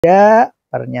Ada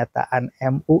pernyataan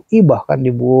MUI bahkan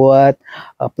dibuat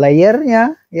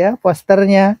playernya, ya,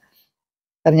 posternya.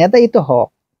 Ternyata itu hoax.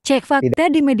 Cek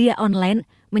fakta di media online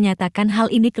menyatakan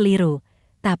hal ini keliru.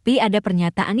 Tapi ada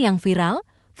pernyataan yang viral,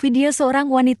 video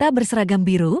seorang wanita berseragam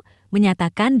biru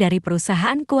menyatakan dari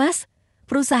perusahaan kuas.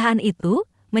 Perusahaan itu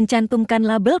mencantumkan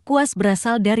label kuas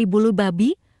berasal dari bulu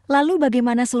babi, lalu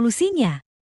bagaimana solusinya?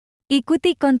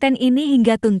 Ikuti konten ini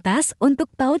hingga tuntas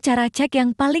untuk tahu cara cek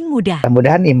yang paling mudah.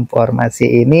 Mudah-mudahan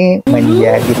informasi ini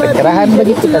menjadi pencerahan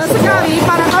bagi kita semua. Sekali,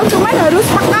 para konsumen harus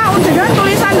peka dengan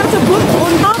tulisan tersebut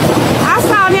untuk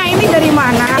asalnya ini dari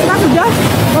mana. Kita sudah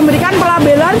memberikan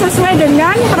pelabelan sesuai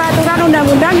dengan peraturan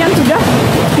undang-undang yang sudah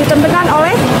ditentukan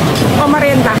oleh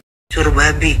pemerintah.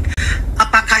 Babi,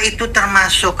 apakah itu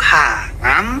termasuk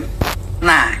haram?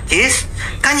 Najis?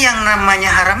 Kan yang namanya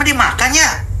haram dimakan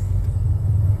ya?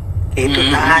 Itu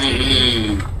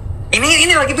tadi.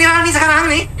 Ini lagi viral nih sekarang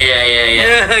nih.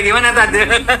 Iya. Gimana tadi?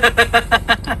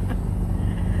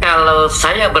 Kalau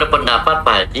saya berpendapat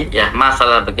Pak Haji, ya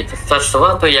masalah begitu.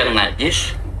 Sesuatu yang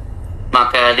najis,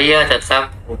 maka dia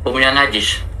tetap hukumnya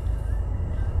najis.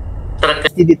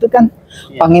 Jadi itu kan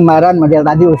pengimaran model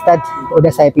tadi Ustadz,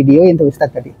 udah saya videoin tuh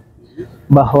Ustadz tadi.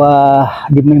 Bahwa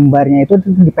di mimbarnya itu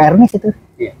di pernis itu.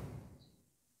 Iya.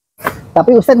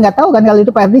 Tapi Ustadz nggak tahu kan kalau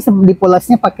itu pernis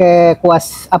dipulasnya pakai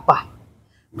kuas apa.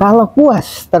 Kalau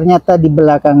kuas ternyata di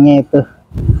belakangnya itu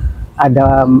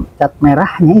ada cat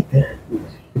merahnya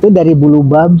itu dari bulu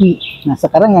babi. Nah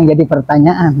sekarang yang jadi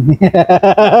pertanyaan,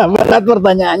 berat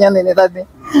pertanyaannya ini tadi.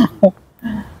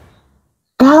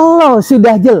 Kalau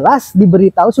sudah jelas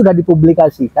diberitahu, sudah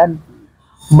dipublikasikan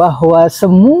bahwa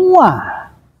semua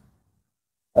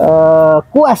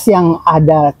kuas yang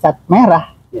ada cat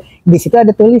merah, di situ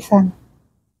ada tulisan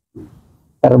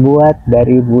terbuat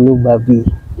dari bulu babi,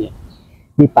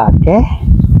 dipakai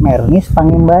mernis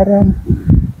pangimbaran.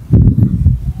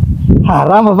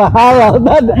 Haram apa halal?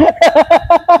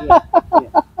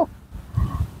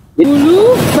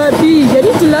 Bulu babi, jadi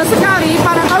jelas sekali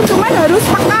para konsumen harus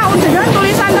peka dengan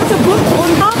tulisan tersebut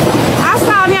untuk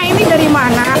asalnya ini dari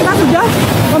mana. Kita sudah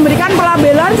memberikan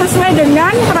pelabelan sesuai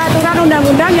dengan peraturan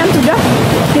undang-undang yang sudah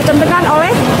ditentukan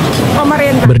oleh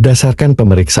pemerintah. Berdasarkan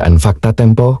pemeriksaan fakta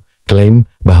Tempo, klaim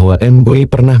bahwa MUI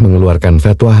pernah mengeluarkan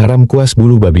fatwa haram kuas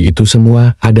bulu babi itu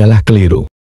semua adalah keliru.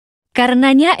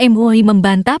 Karenanya MUI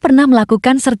membantah pernah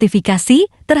melakukan sertifikasi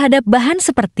terhadap bahan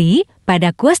seperti pada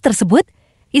kuas tersebut.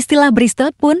 Istilah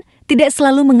Bristol pun tidak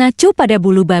selalu mengacu pada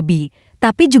bulu babi,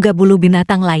 tapi juga bulu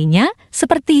binatang lainnya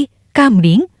seperti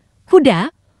kambing,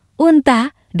 kuda,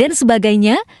 unta, dan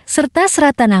sebagainya, serta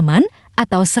serat tanaman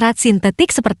atau serat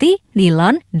sintetik seperti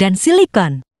nilon dan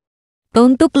silikon.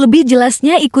 Untuk lebih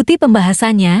jelasnya ikuti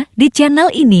pembahasannya di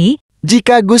channel ini.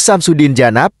 Jika Gus Samsudin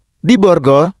Janab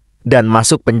diborgol dan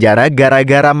masuk penjara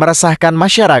gara-gara meresahkan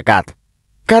masyarakat.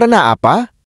 Karena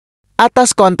apa?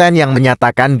 Atas konten yang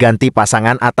menyatakan ganti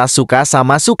pasangan atas suka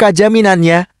sama suka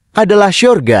jaminannya adalah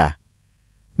syurga.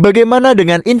 Bagaimana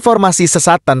dengan informasi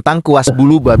sesat tentang kuas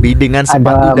bulu babi dengan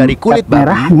sepatu dari kulit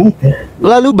babi?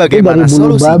 Lalu bagaimana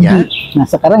solusinya? Babi. Nah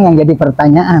sekarang yang jadi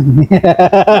pertanyaan,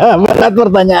 berat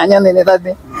pertanyaannya ini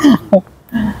tadi.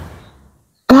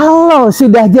 Kalau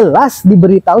sudah jelas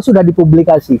diberitahu, sudah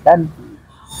dipublikasikan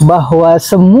bahwa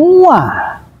semua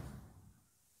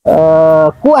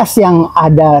kuas yang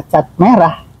ada cat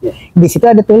merah, di situ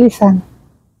ada tulisan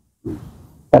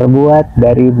terbuat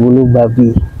dari bulu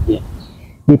babi,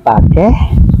 dipakai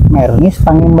mernis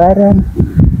pangimbaran.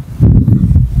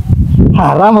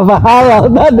 Haram apa halal?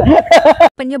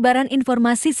 Penyebaran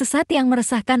informasi sesat yang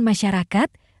meresahkan masyarakat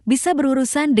bisa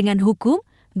berurusan dengan hukum.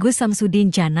 Gus Samsudin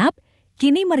Janab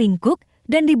kini meringkuk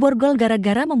dan diborgol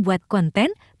gara-gara membuat konten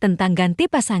tentang ganti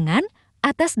pasangan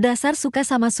atas dasar suka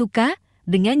sama suka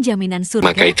dengan jaminan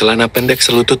surga. Pakai celana pendek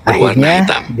selutut berwarna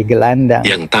hitam. Digelandang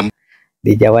Yang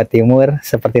di Jawa Timur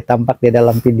seperti tampak di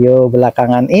dalam video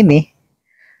belakangan ini.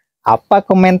 Apa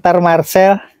komentar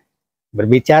Marcel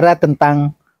berbicara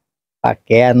tentang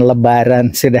pakaian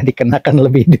lebaran sudah dikenakan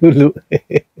lebih dulu?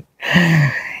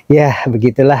 Ya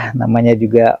begitulah namanya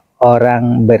juga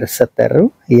orang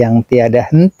berseteru yang tiada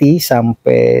henti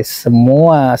sampai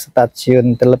semua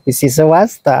stasiun televisi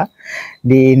swasta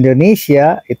di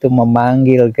Indonesia itu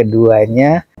memanggil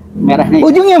keduanya merahnya.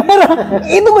 Ujungnya merah.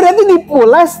 Itu berarti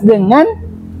dipulas dengan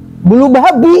bulu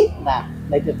babi.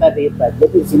 Nah itu tadi Pak.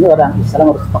 Jadi di sini orang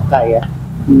Islam harus peka ya.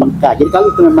 Peka. Jadi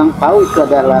kalau itu memang tahu itu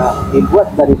adalah dibuat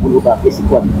dari bulu babi si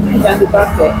kuat, jangan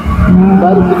dipakai.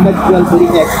 Baru kita jual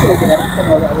belinya itu dibenarkan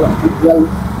oleh Allah. Jual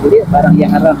beli barang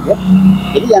yang haram ya.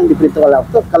 Jadi yang diperintah oleh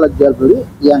Allah kalau jual beli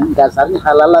yang dasarnya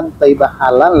halalan, thayyibah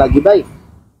halal lagi baik.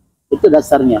 Itu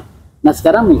dasarnya. Nah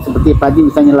sekarang nih seperti Pak Haji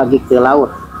misalnya lagi ke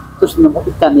laut, terus nemu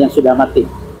ikan yang sudah mati.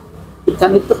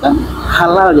 Ikan itu kan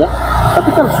halal ya, tapi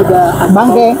kalau sudah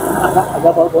Bangke.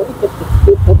 agak bau-bau itu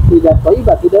tidak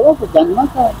toiba, tidak wajib, jangan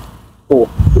makan. Oh,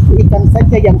 itu ikan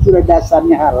saja yang sudah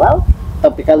dasarnya halal,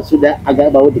 tapi kalau sudah agak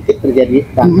bau dikit terjadi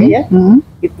bangke ya,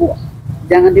 itu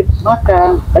jangan dimakan.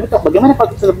 Tapi bagaimana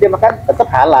kalau tetap dia makan, tetap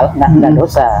halal, nggak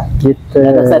dosa. Gitu.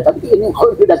 Nggak dosa. Tapi ini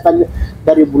kalau datang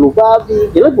dari bulu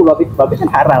babi, jelas bulu babi kan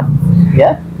haram,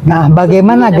 ya. Nah,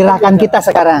 bagaimana gerakan kita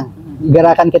sekarang?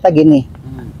 Gerakan kita gini.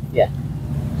 Ya.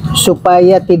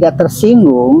 Supaya tidak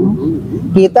tersinggung,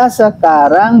 kita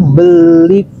sekarang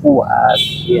beli kuas.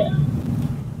 Iya.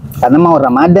 Karena mau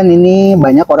Ramadan ini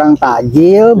banyak orang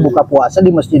takjil, buka puasa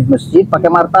di masjid-masjid pakai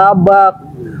martabak.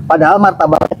 Padahal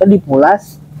martabak itu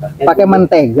dipulas pakai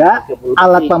mentega,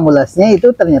 alat pemulasnya itu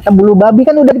ternyata bulu babi,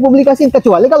 kan udah dipublikasikan,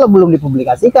 kecuali kalau belum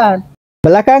dipublikasikan.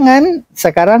 Belakangan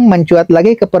sekarang mencuat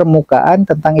lagi ke permukaan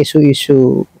tentang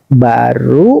isu-isu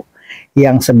baru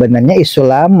yang sebenarnya isu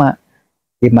lama,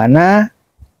 di mana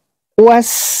kuas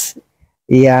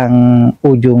yang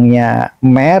ujungnya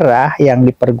merah yang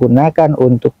dipergunakan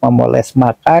untuk memoles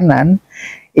makanan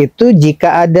itu,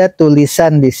 jika ada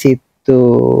tulisan di situ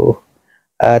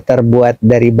terbuat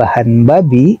dari bahan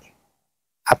babi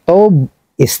atau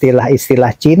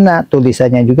istilah-istilah Cina,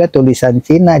 tulisannya juga tulisan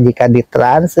Cina, jika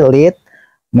ditranslate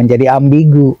menjadi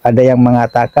ambigu. Ada yang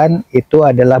mengatakan itu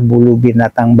adalah bulu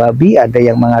binatang babi, ada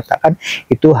yang mengatakan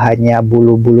itu hanya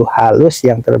bulu-bulu halus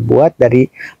yang terbuat dari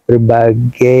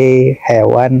berbagai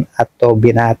hewan atau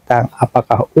binatang,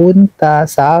 apakah unta,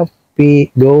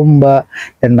 sapi, domba,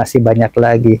 dan masih banyak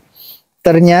lagi.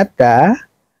 Ternyata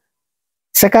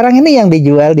sekarang ini yang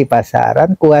dijual di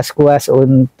pasaran kuas-kuas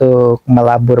untuk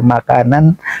melabur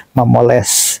makanan,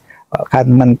 memoles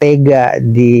mentega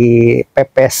di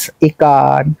pepes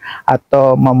ikan,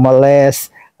 atau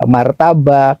memoles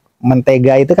martabak.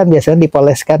 Mentega itu kan biasanya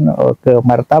dipoleskan ke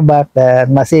martabak, dan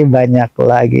masih banyak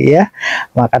lagi ya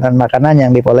makanan-makanan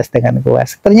yang dipoles dengan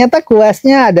kuas. Ternyata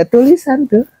kuasnya ada tulisan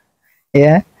tuh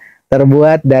ya,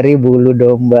 terbuat dari bulu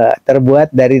domba,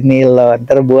 terbuat dari nilon,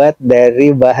 terbuat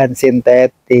dari bahan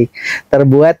sintetik,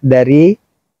 terbuat dari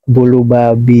bulu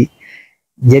babi.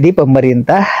 Jadi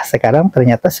pemerintah sekarang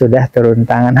ternyata sudah turun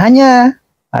tangan. Hanya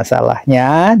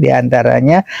masalahnya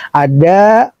diantaranya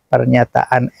ada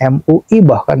pernyataan MUI,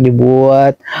 bahkan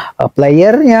dibuat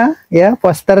playernya ya,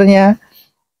 posternya.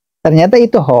 Ternyata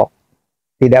itu hoax.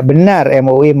 Tidak benar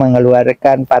MUI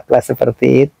mengeluarkan fatwa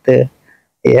seperti itu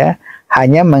ya.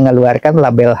 Hanya mengeluarkan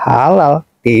label halal,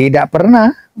 tidak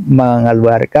pernah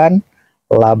mengeluarkan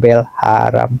label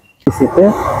haram. Di situ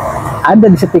ada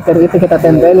di stiker itu kita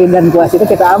tempelin, dan kuas itu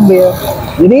kita ambil.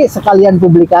 Jadi sekalian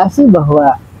publikasi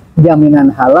bahwa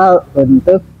jaminan halal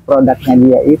untuk produknya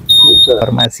dia itu.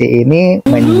 Informasi ini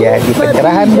menjadi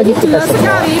pencerahan bagi kita semua.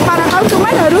 Sekali para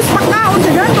konsumen harus peka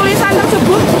dengan tulisan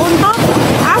tersebut untuk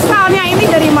asalnya ini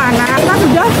dari mana. Kita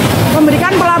sudah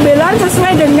memberikan pelabelan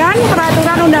sesuai dengan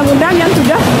peraturan undang-undang yang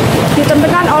sudah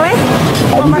ditentukan oleh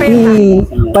pemerintah.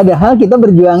 Padahal kita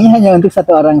berjuangnya hanya untuk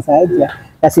satu orang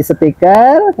saja. Kasih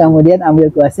stiker, kemudian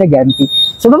ambil kuasnya ganti.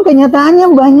 Sebab kenyataannya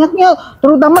banyaknya,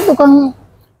 terutama tukang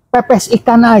pepes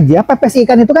ikan aja. Pepes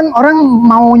ikan itu kan orang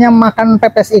maunya makan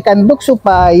pepes ikan itu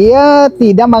supaya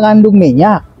tidak mengandung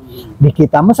minyak. Di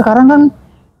kita mah sekarang kan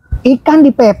ikan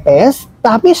dipepes,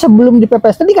 tapi sebelum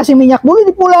dipepes itu dikasih minyak dulu,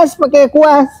 dipulas pakai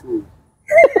kuas.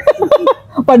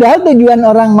 Padahal tujuan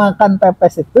orang makan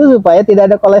pepes itu supaya tidak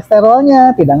ada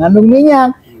kolesterolnya, tidak mengandung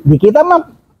minyak. Di kita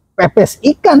mah pepes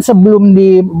ikan sebelum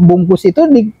dibungkus itu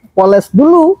dipoles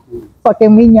dulu pakai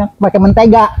minyak, pakai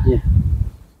mentega. Ya,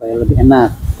 supaya lebih enak.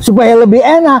 Supaya lebih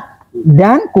enak.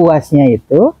 Dan kuasnya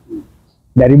itu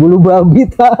dari bulu babi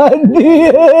tadi.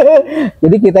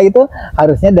 Jadi kita itu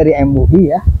harusnya dari MUI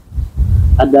ya.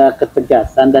 Ada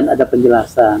ketegasan dan ada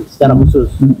penjelasan secara khusus.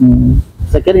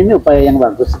 Saya kira ini upaya yang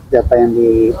bagus, apa yang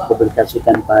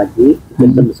dipublikasikan Pak Haji, itu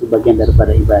termasuk bagian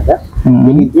daripada ibadah.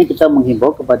 Jadi intinya kita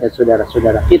menghimbau kepada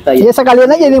saudara-saudara kita ya, sekalian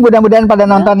aja ini mudah-mudahan pada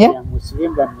nonton ya. Yang muslim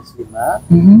dan muslimah,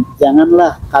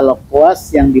 janganlah kalau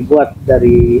kuas yang dibuat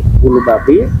dari bulu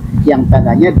babi, yang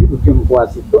tandanya di ujung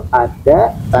kuas itu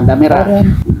ada tanda merah.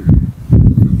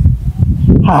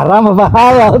 Haram apa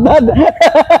halal?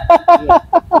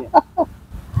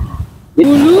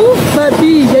 Bulu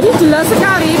babi, jadi jelas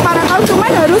sekali para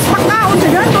konsumen harus peka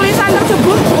dengan tulisan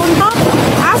tersebut untuk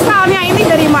asalnya ini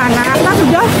dari mana. Kita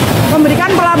sudah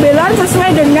memberikan pelabelan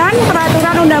sesuai dengan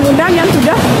peraturan undang-undang yang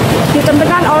sudah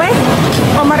ditentukan oleh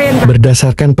pemerintah.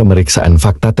 Berdasarkan pemeriksaan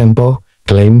fakta Tempo,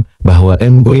 klaim bahwa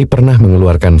MUI pernah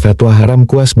mengeluarkan fatwa haram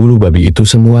kuas bulu babi itu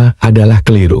semua adalah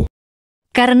keliru.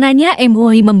 Karenanya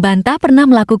MUI membantah pernah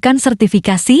melakukan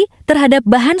sertifikasi terhadap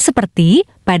bahan seperti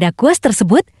pada kuas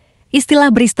tersebut.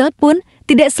 Istilah Bristol pun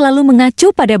tidak selalu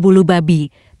mengacu pada bulu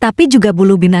babi, tapi juga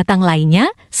bulu binatang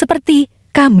lainnya seperti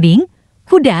kambing,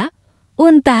 kuda,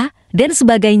 unta, dan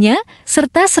sebagainya,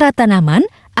 serta serat tanaman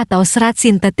atau serat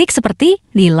sintetik seperti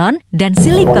nilon dan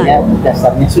silikon. Semuanya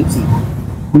dasarnya suci,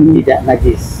 tidak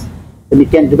najis.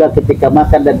 Demikian juga ketika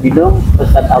makan dan minum,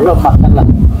 pesan Allah makanlah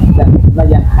dan minumlah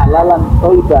yang halalan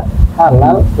thayyibah,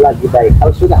 halal lagi baik.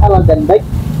 Kalau sudah halal dan baik,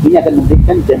 ini akan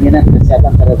memberikan jaminan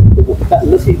kesehatan terhadap tubuh kita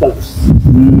lebih bagus.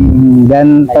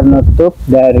 Dan penutup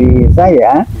dari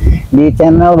saya di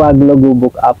channel Waglo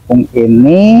Gubuk Apung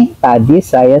ini, tadi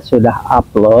saya sudah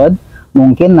upload,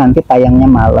 mungkin nanti tayangnya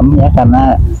malam ya,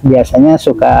 karena biasanya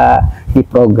suka di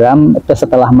program itu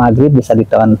setelah maghrib bisa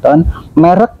ditonton,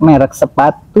 merek-merek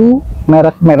sepatu,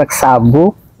 merek-merek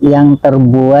sabuk yang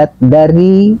terbuat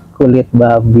dari kulit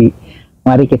babi.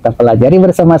 Mari kita pelajari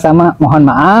bersama-sama. Mohon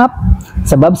maaf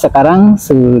sebab sekarang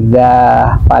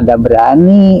sudah pada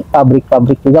berani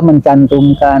pabrik-pabrik juga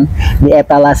mencantumkan di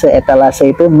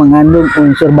etalase-etalase itu mengandung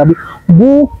unsur babi.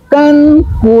 Bukan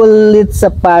kulit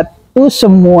sepatu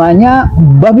semuanya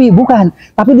babi, bukan,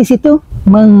 tapi di situ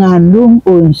mengandung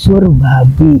unsur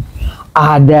babi.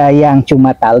 Ada yang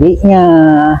cuma talinya,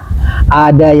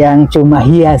 ada yang cuma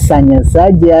hiasannya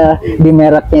saja. Di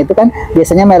mereknya itu kan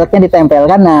biasanya mereknya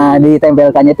ditempelkan, nah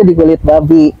ditempelkannya itu di kulit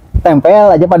babi,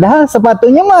 tempel aja, padahal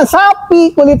sepatunya mah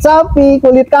sapi, kulit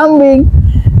kambing.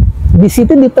 Di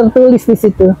situ tertulis di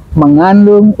situ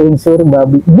mengandung unsur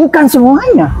babi. Bukan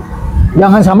semuanya.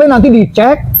 Jangan sampai nanti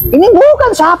dicek ini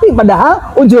bukan sapi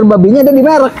padahal unsur babinya ada di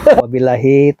merek.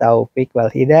 Wabillahi taufik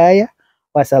wal hidayah.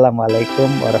 Wassalamualaikum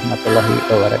warahmatullahi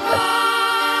wabarakatuh.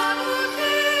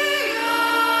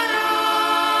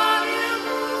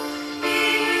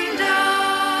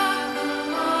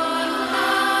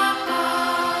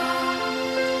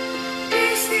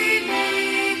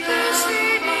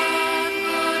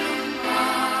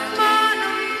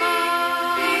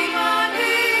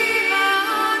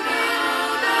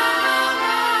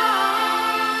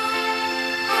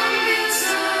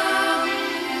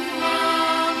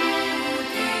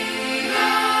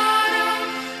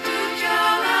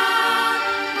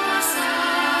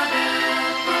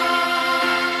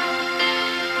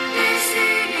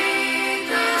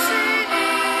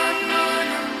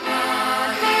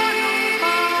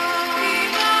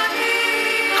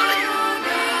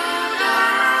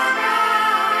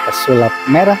 Pesulap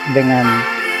Merah dengan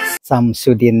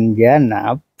Samsudin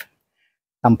Janab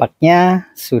tampaknya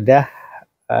sudah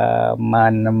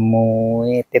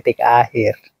menemui titik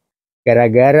akhir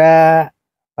gara-gara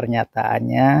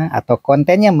pernyataannya atau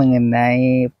kontennya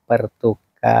mengenai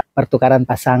pertukaran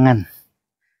pasangan,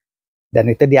 dan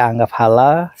itu dianggap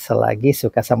halal selagi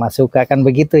suka sama suka, kan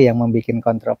begitu yang membuat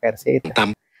kontroversi itu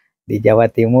di Jawa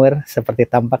Timur seperti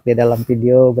tampak di dalam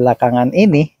video belakangan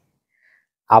ini.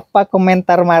 Apa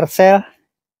komentar Marcel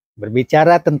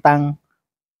berbicara tentang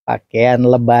pakaian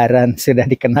lebaran sudah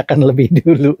dikenakan lebih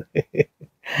dulu?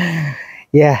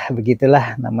 Ya,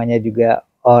 begitulah namanya juga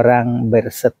orang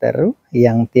berseteru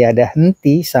yang tiada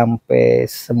henti sampai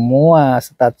semua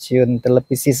stasiun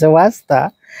televisi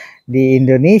swasta di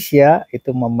Indonesia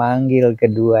itu memanggil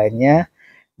keduanya,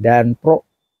 dan pro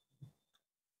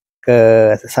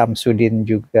ke Samsudin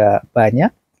juga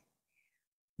banyak.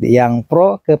 Yang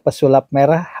pro ke Pesulap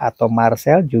Merah atau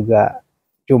Marcel juga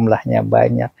jumlahnya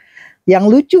banyak. Yang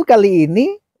lucu kali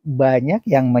ini banyak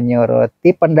yang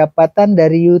menyoroti pendapatan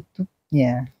dari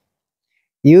YouTube-nya.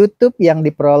 YouTube yang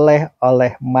diperoleh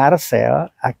oleh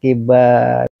Marcel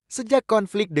akibat Sejak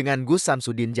konflik dengan Gus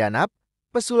Samsudin Janab,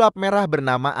 Pesulap Merah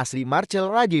bernama asli Marcel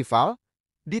Rajival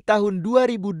di tahun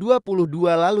 2022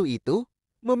 lalu itu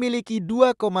memiliki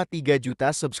 2,3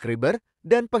 juta subscriber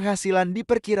dan penghasilan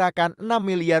diperkirakan 6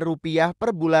 miliar rupiah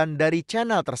per bulan dari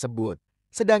channel tersebut.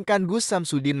 Sedangkan Gus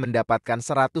Samsudin mendapatkan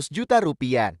 100 juta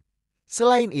rupiah.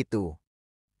 Selain itu,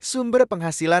 sumber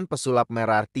penghasilan Pesulap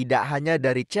Merah tidak hanya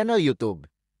dari channel YouTube,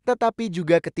 tetapi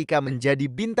juga ketika menjadi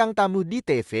bintang tamu di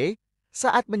TV.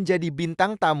 Saat menjadi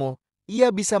bintang tamu, ia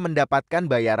bisa mendapatkan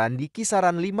bayaran di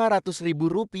kisaran Rp500.000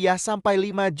 sampai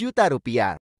Rp5 juta.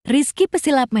 Rizki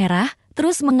Pesulap Merah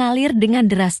terus mengalir dengan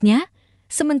derasnya,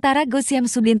 sementara Gus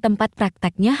Samsudin tempat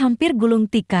prakteknya hampir gulung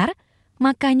tikar,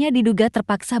 makanya diduga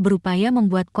terpaksa berupaya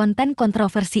membuat konten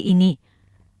kontroversi ini.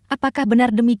 Apakah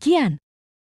benar demikian?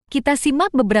 Kita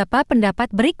simak beberapa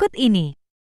pendapat berikut ini.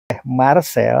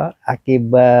 Marcel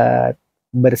akibat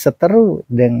berseteru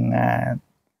dengan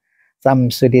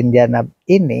Samsudin Janab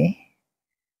ini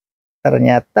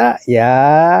ternyata ya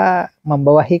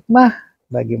membawa hikmah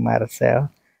bagi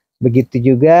Marcel. Begitu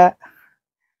juga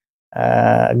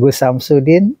Gus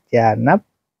Samsudin Janab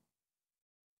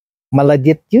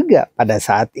melejit juga pada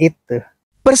saat itu.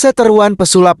 Perseteruan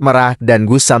Pesulap Merah dan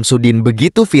Gus Samsudin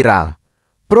begitu viral.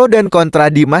 Pro dan kontra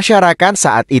di masyarakat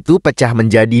saat itu pecah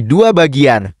menjadi dua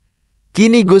bagian.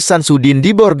 Kini Gus Samsudin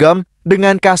diborgem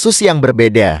dengan kasus yang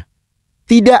berbeda.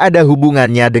 Tidak ada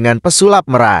hubungannya dengan Pesulap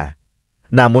Merah.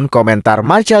 Namun komentar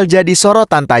Marcel jadi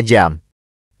sorotan tajam.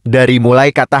 Dari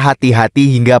mulai kata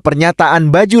hati-hati hingga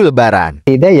pernyataan baju lebaran.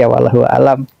 Tidak ya wallahu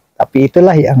alam, tapi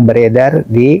itulah yang beredar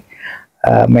di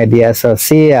media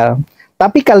sosial.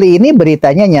 Tapi kali ini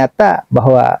beritanya nyata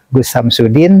bahwa Gus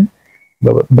Samsudin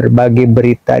berbagi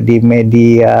berita di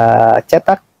media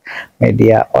cetak,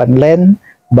 media online,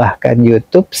 bahkan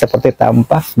YouTube seperti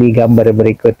tampak di gambar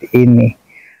berikut ini.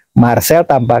 Marcel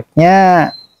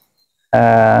tampaknya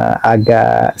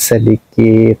agak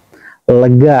sedikit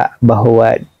lega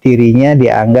bahwa dirinya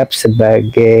dianggap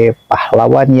sebagai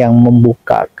pahlawan yang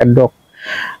membuka kedok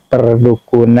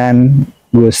perdukunan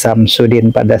Gus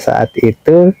Samsudin pada saat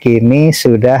itu, kini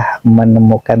sudah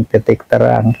menemukan titik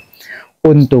terang.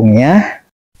 Untungnya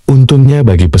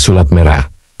bagi Pesulap Merah,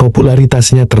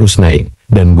 popularitasnya terus naik,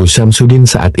 dan Gus Samsudin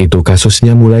saat itu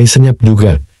kasusnya mulai senyap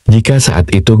juga. Jika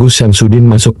saat itu Gus Samsudin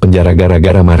masuk penjara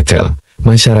gara-gara Marcel,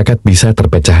 masyarakat bisa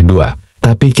terpecah dua.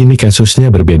 Tapi kini kasusnya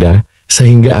berbeda,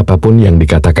 sehingga apapun yang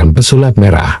dikatakan Pesulap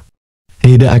Merah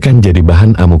tidak akan jadi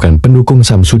bahan amukan pendukung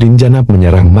Samsudin Janab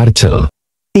menyerang Marcel.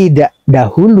 Tidak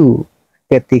dahulu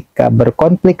ketika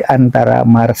berkonflik antara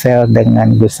Marcel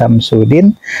dengan Gus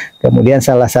Samsudin, kemudian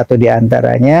salah satu di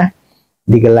antaranya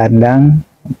digelandang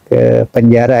ke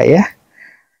penjara ya.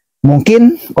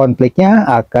 Mungkin konfliknya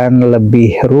akan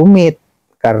lebih rumit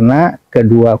karena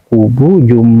kedua kubu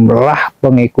jumlah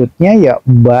pengikutnya ya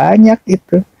banyak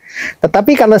itu.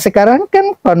 Tetapi kalau sekarang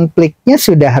kan konfliknya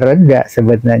sudah reda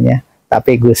sebenarnya.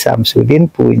 Tapi Gus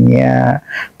Samsudin punya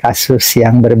kasus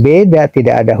yang berbeda,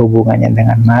 tidak ada hubungannya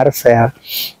dengan Marcel.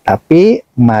 Tapi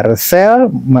Marcel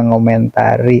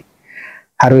mengomentari,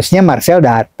 harusnya Marcel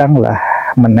datang lah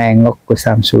menengok Gus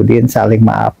Samsudin, saling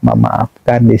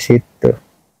memaafkan di situ.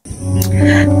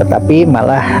 Tetapi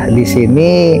malah di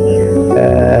sini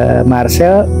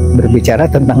Marcel berbicara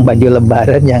tentang baju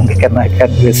lebaran yang dikenakan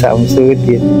Gus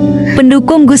Samsudin.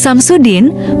 Pendukung Gus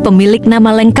Samsudin, pemilik nama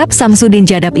lengkap Samsudin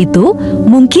Janab itu,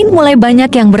 mungkin mulai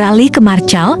banyak yang beralih ke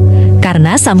Marcel,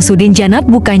 karena Samsudin Janab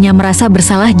bukannya merasa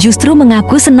bersalah justru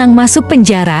mengaku senang masuk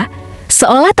penjara,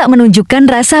 seolah tak menunjukkan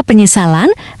rasa penyesalan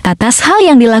atas hal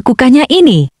yang dilakukannya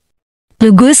ini.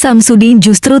 Gus Samsudin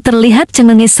justru terlihat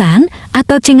cengengesan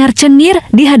atau cengar-cengir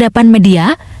di hadapan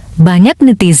media. Banyak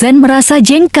netizen merasa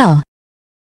jengkel.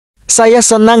 Saya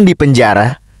senang di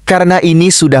penjara, karena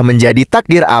ini sudah menjadi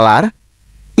takdir Allah.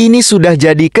 Ini sudah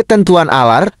jadi ketentuan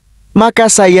Allah, maka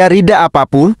saya ridha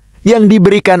apapun yang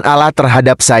diberikan Allah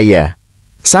terhadap saya.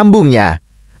 Sambungnya,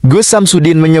 Gus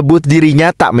Samsudin menyebut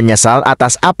dirinya tak menyesal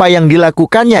atas apa yang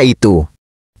dilakukannya itu.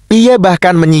 Ia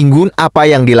bahkan menyinggung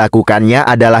apa yang dilakukannya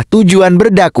adalah tujuan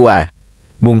berdakwah.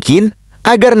 Mungkin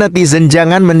agar netizen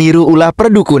jangan meniru ulah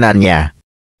perdukunannya.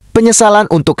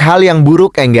 Penyesalan untuk hal yang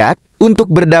buruk enggak,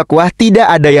 untuk berdakwah tidak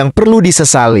ada yang perlu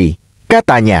disesali,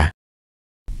 katanya.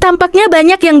 Tampaknya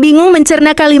banyak yang bingung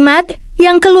mencerna kalimat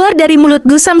yang keluar dari mulut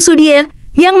Gus Samsudin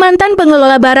yang mantan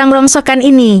pengelola barang rongsokan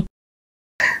ini.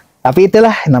 Tapi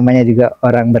itulah namanya juga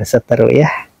orang berseteru ya.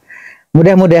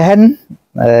 Mudah-mudahan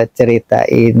cerita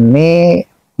ini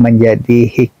menjadi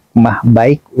hikmah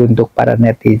baik untuk para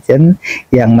netizen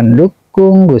yang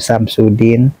mendukung Gus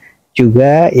Samsudin,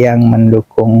 juga yang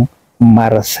mendukung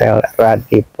Marcel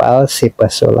radikal si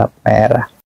Pesulap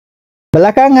Merah.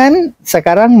 Belakangan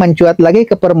sekarang mencuat lagi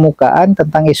ke permukaan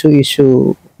tentang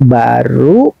isu-isu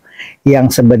baru yang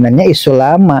sebenarnya isu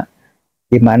lama,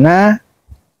 di mana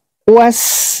kuas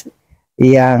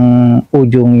yang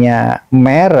ujungnya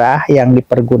merah yang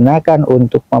dipergunakan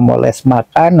untuk memoles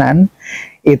makanan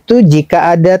itu,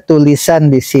 jika ada tulisan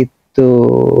di situ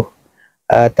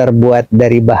terbuat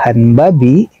dari bahan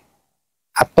babi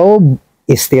atau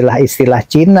istilah-istilah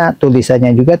Cina,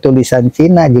 tulisannya juga tulisan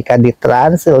Cina, jika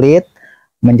ditranslate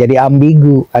menjadi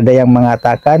ambigu. Ada yang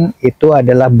mengatakan itu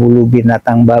adalah bulu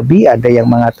binatang babi, ada yang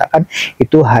mengatakan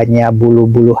itu hanya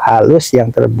bulu-bulu halus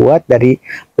yang terbuat dari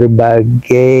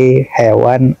berbagai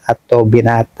hewan atau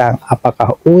binatang,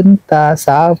 apakah unta,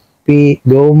 sapi,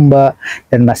 domba,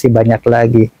 dan masih banyak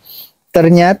lagi.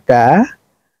 Ternyata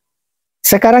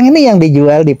sekarang ini yang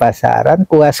dijual di pasaran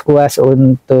kuas-kuas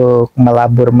untuk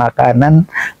melabur makanan,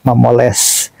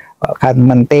 memoles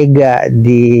mentega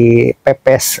di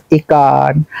pepes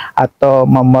ikan, atau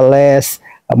memoles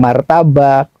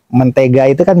martabak, mentega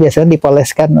itu kan biasanya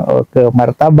dipoleskan ke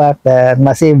martabak, dan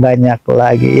masih banyak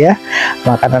lagi ya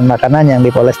makanan-makanan yang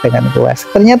dipoles dengan kuas.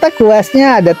 Ternyata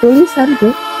kuasnya ada tulisan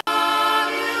tuh.